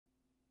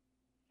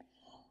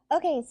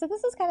Okay, so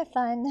this is kind of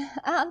fun.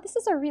 This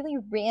is a really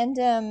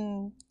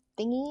random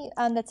thingy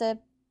that's a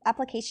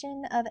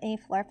application of a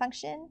floor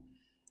function.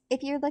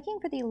 If you're looking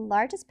for the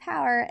largest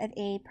power of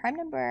a prime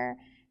number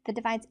that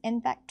divides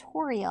n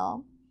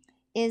factorial,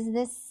 is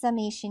this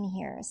summation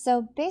here.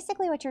 So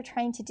basically what you're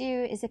trying to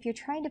do is if you're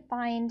trying to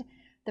find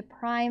the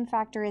prime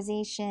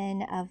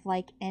factorization of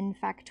like n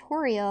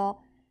factorial,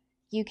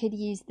 you could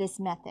use this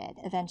method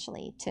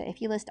eventually to,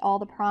 if you list all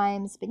the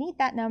primes beneath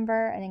that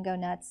number and then go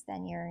nuts,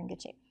 then you're in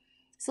good shape.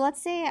 So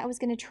let's say I was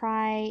going to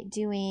try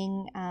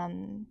doing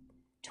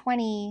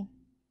 20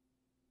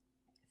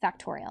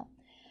 factorial.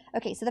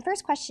 Okay, so the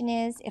first question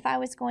is, if I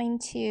was going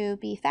to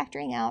be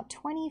factoring out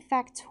 20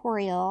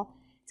 factorial,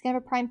 it's going to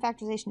have a prime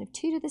factorization of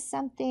 2 to the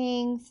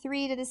something,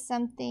 3 to the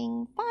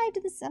something, 5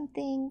 to the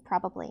something,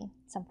 probably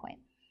at some point.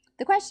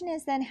 The question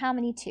is then, how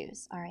many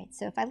 2's? All right,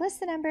 so if I list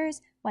the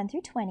numbers 1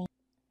 through 20,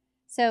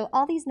 so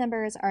all these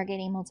numbers are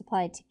getting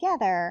multiplied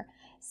together.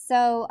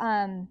 So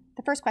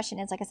the first question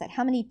is, like I said,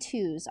 how many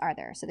 2's are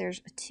there? So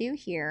there's 2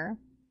 here,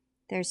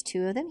 there's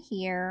 2 of them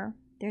here,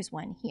 there's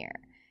 1 here.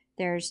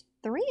 There's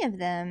 3 of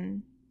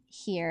them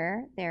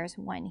here, there's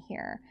 1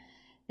 here.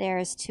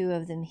 There's 2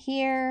 of them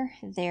here,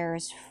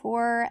 there's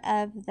 4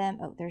 of them,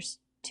 oh, there's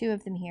 2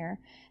 of them here.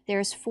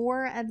 There's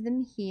 4 of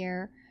them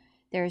here,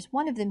 there's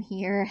 1 of them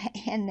here,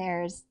 and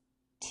there's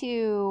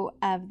 2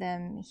 of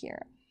them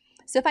here.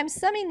 So if I'm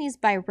summing these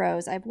by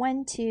rows, I have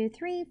 1, 2,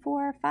 3,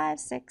 4, 5,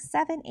 6,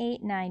 7,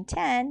 8, 9,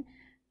 10.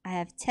 I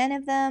have 10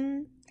 of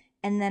them.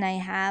 And then I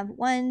have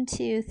 1,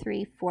 2,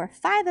 3, 4,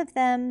 5 of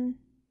them.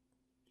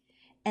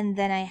 And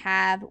then I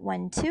have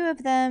 1, 2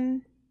 of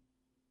them.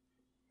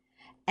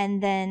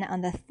 And then on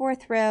the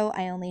fourth row,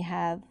 I only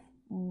have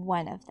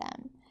 1 of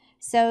them.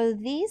 So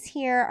these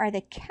here are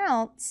the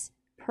counts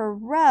per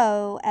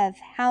row of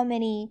how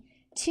many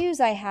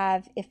 2's I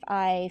have if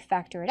I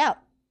factor it out.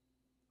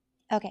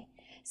 Okay.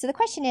 So the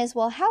question is,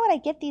 well, how would I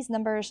get these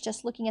numbers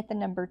just looking at the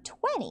number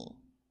 20?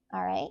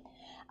 All right.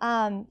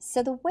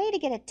 So the way to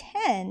get a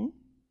 10,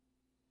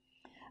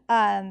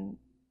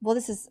 well,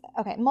 this is,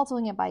 okay, I'm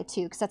multiplying it by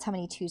 2 because that's how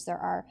many 2's there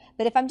are.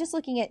 But if I'm just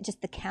looking at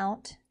just the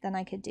count, then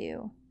I could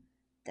do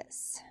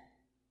this.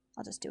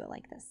 I'll just do it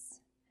like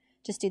this.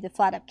 Just do the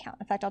flat up count.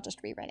 In fact, I'll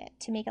just rewrite it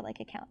to make it like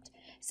a count.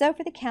 So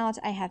for the count,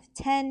 I have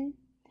 10,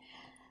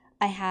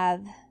 I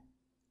have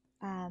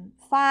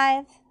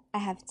 5, I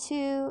have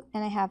 2,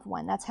 and I have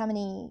 1. That's how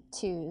many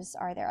 2's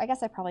are there. I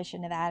guess I probably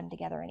shouldn't have added them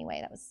together anyway.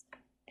 That was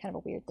kind of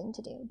a weird thing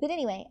to do. But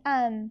anyway,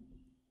 how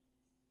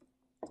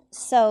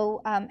do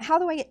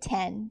I get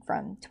 10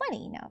 from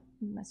 20? Now,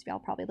 most of y'all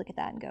probably look at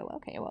that and go,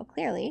 okay, well,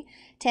 clearly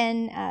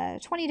 20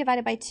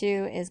 divided by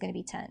 2 is going to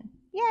be 10.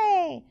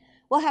 Yay!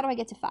 Well, how do I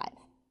get to 5?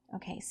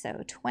 Okay,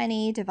 so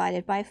 20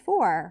 divided by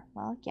 4.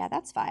 Well, yeah,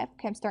 that's 5.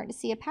 Okay, I'm starting to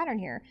see a pattern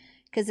here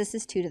because this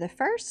is 2 to the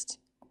first.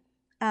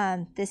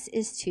 This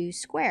is 2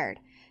 squared.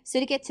 So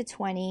to get to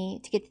 20,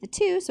 to get to the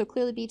 2, so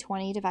clearly be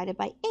 20 divided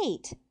by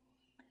 8.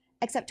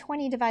 Except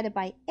 20 divided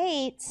by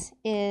 8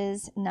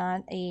 is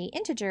not an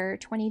integer.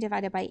 20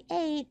 divided by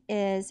 8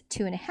 is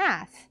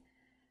 2.5.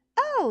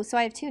 Oh, so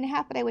I have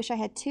 2.5, but I wish I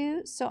had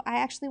 2. So I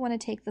actually want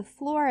to take the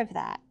floor of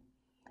that.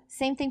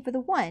 Same thing for the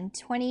 1.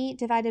 20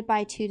 divided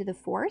by 2 to the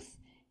 4th.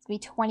 It's going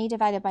to be 20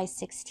 divided by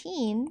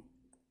 16.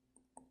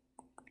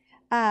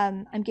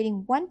 I'm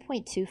getting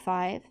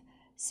 1.25.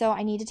 So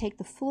I need to take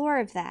the floor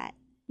of that.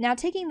 Now,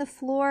 taking the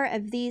floor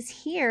of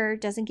these here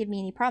doesn't give me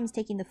any problems.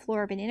 Taking the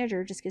floor of an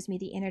integer just gives me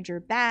the integer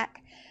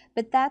back.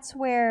 But that's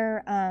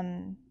where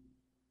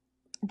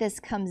this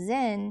comes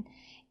in,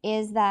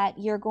 is that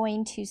you're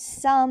going to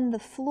sum the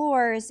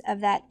floors of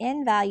that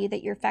n value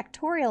that you're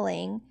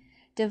factorialing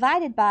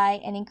divided by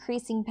an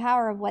increasing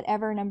power of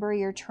whatever number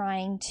you're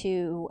trying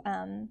to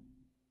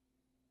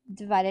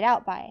divide it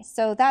out by.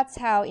 So that's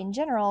how, in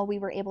general, we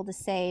were able to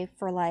say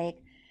for like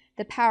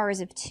the powers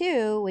of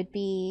 2 would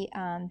be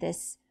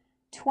this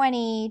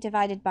 20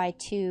 divided by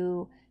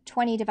 2,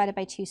 20 divided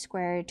by 2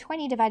 squared,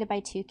 20 divided by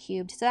 2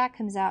 cubed. So that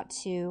comes out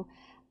to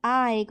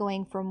I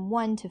going from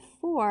 1 to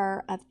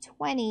 4 of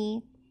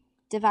 20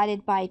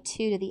 divided by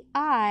 2 to the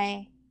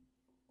I,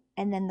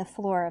 and then the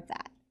floor of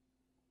that.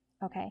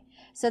 Okay,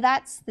 so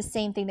that's the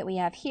same thing that we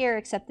have here,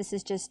 except this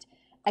is just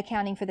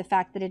accounting for the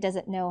fact that it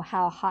doesn't know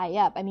how high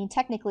up. I mean,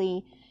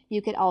 technically,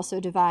 you could also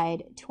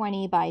divide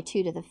 20 by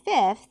 2 to the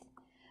 5th,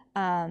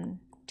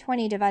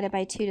 20 divided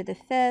by 2 to the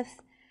 5th,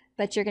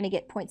 but you're going to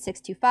get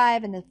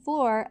 0.625, and the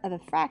floor of a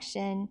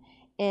fraction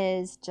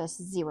is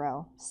just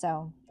 0.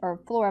 So,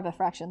 or floor of a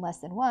fraction less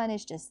than 1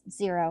 is just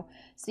 0.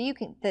 So you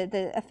can,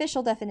 the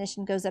official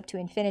definition goes up to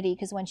infinity,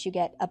 because once you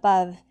get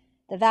above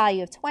the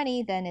value of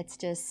 20, then it's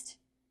just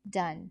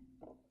done.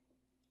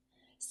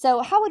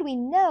 So how would we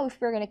know if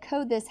we're going to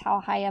code this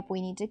how high up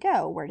we need to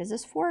go? Where does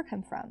this 4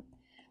 come from?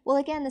 Well,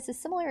 again, this is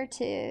similar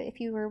to if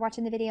you were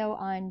watching the video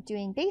on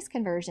doing base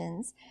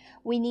conversions.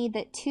 We need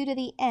that 2 to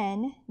the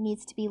n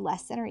needs to be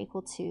less than or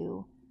equal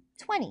to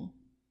 20.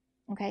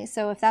 Okay,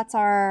 so if that's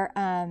our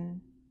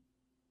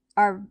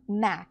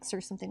max or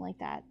something like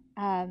that.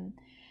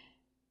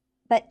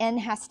 but n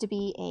has to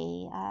be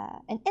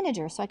an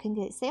integer. So I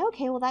can say,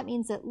 okay, well that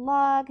means that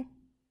log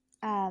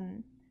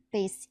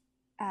base,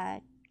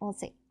 well,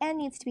 let's say n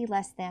needs to be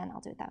less than,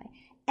 I'll do it that way,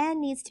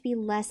 n needs to be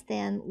less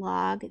than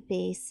log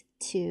base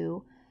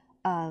 2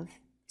 of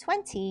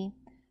 20.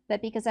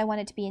 But because I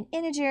want it to be an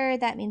integer,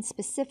 that means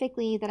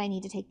specifically that I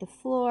need to take the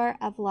floor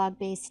of log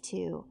base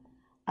 2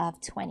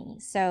 of 20.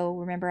 So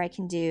remember, I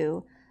can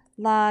do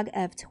log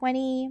of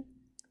 20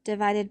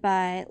 divided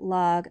by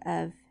log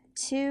of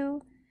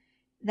 2.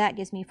 That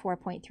gives me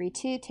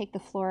 4.32. Take the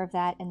floor of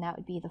that, and that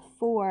would be the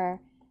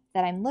 4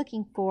 that I'm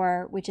looking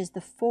for, which is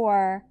the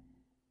 4,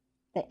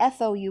 the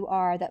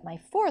FOUR, that my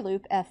for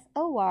loop,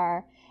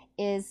 FOR,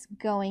 is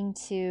going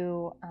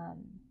to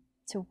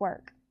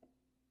work.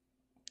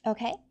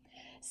 Okay?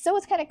 So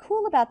what's kind of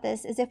cool about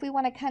this is if we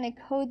want to kind of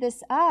code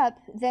this up,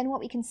 then what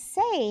we can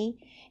say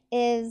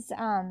is,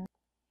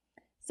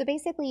 so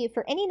basically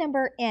for any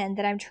number n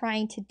that I'm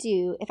trying to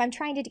do, if I'm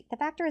trying to do the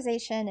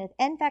factorization of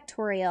n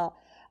factorial,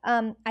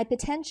 I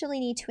potentially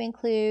need to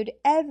include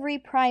every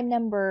prime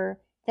number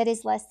that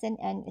is less than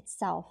n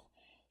itself.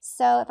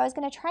 So if I was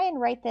going to try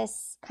and write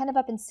this kind of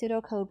up in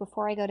pseudocode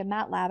before I go to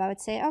MATLAB, I would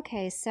say,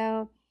 okay,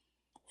 so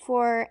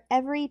for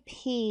every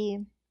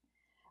p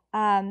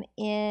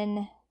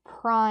in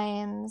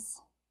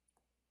primes,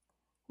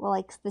 well,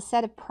 like the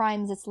set of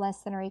primes that's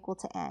less than or equal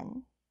to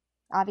n.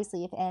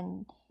 Obviously, if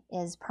n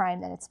is prime,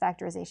 then its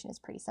factorization is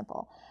pretty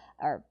simple.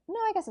 Or, no,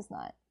 I guess it's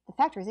not. The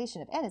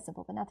factorization of n is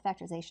simple, but not the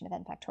factorization of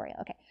n factorial.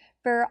 Okay,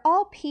 for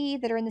all p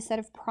that are in the set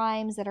of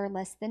primes that are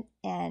less than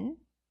n,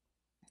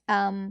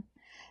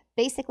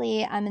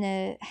 basically I'm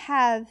going to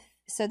have,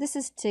 so this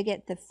is to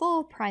get the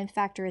full prime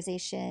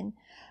factorization,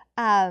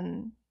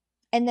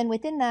 and then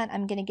within that,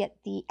 I'm going to get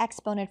the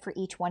exponent for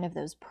each one of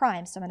those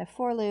primes. So I'm going to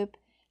for loop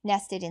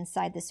nested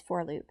inside this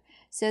for loop.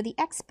 So the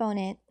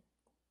exponent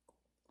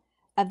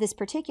of this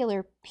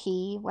particular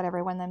p,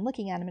 whatever one I'm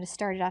looking at, I'm going to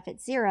start it off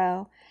at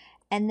 0.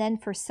 And then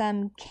for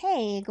some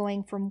k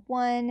going from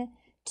 1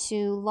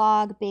 to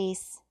log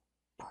base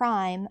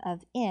prime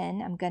of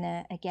n, I'm going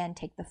to, again,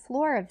 take the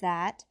floor of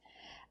that.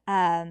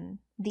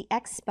 The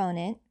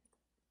exponent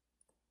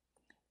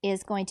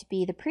is going to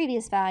be the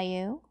previous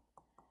value,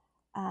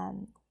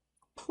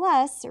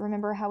 plus,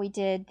 remember how we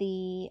did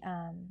the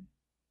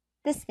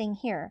this thing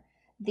here,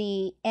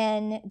 the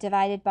n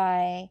divided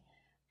by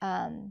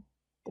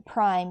the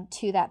prime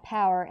to that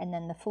power, and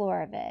then the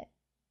floor of it,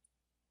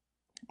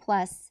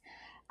 plus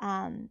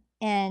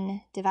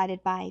n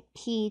divided by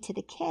p to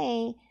the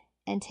k,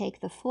 and take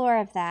the floor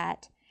of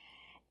that,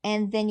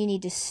 and then you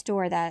need to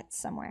store that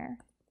somewhere.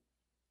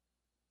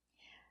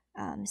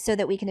 So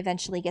that we can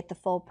eventually get the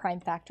full prime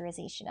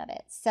factorization of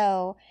it.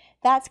 So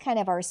that's kind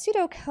of our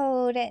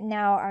pseudocode.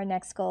 Now our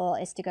next goal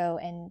is to go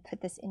and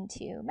put this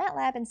into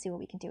MATLAB and see what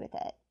we can do with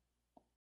it.